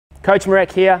Coach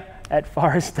Marek here at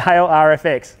Forestdale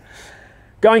RFX.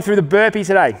 Going through the burpee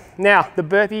today. Now, the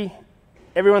burpee,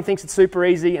 everyone thinks it's super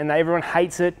easy and everyone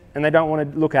hates it and they don't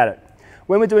want to look at it.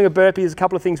 When we're doing a burpee, there's a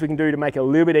couple of things we can do to make it a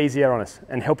little bit easier on us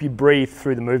and help you breathe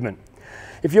through the movement.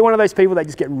 If you're one of those people that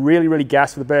just get really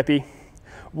gassed with the burpee,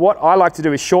 what I like to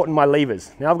do is shorten my levers.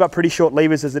 Now, I've got pretty short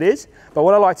levers as it is, but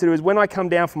what I like to do is when I come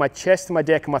down from my chest to my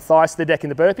deck and my thighs to the deck in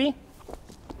the burpee,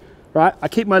 right, I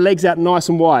keep my legs out nice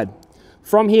and wide.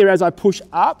 From here, as I push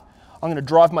up, I'm going to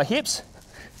drive my hips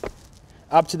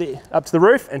up to the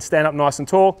roof and stand up nice and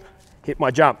tall, hit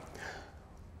my jump.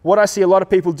 What I see a lot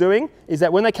of people doing is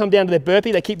that when they come down to their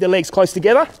burpee, they keep their legs close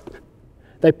together,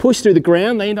 they push through the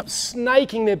ground, they end up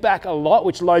snaking their back a lot,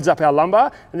 which loads up our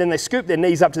lumbar, and then they scoop their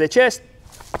knees up to their chest,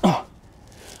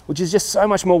 which is just so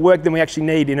much more work than we actually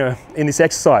need in this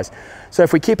exercise. So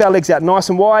if we keep our legs out nice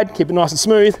and wide, keep it nice and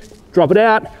smooth, drop it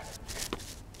out,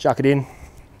 chuck it in,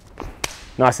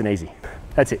 nice and easy.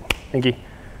 That's it. Thank you.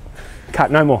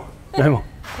 Cut, no more. No more.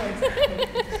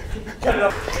 Cut it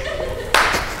off.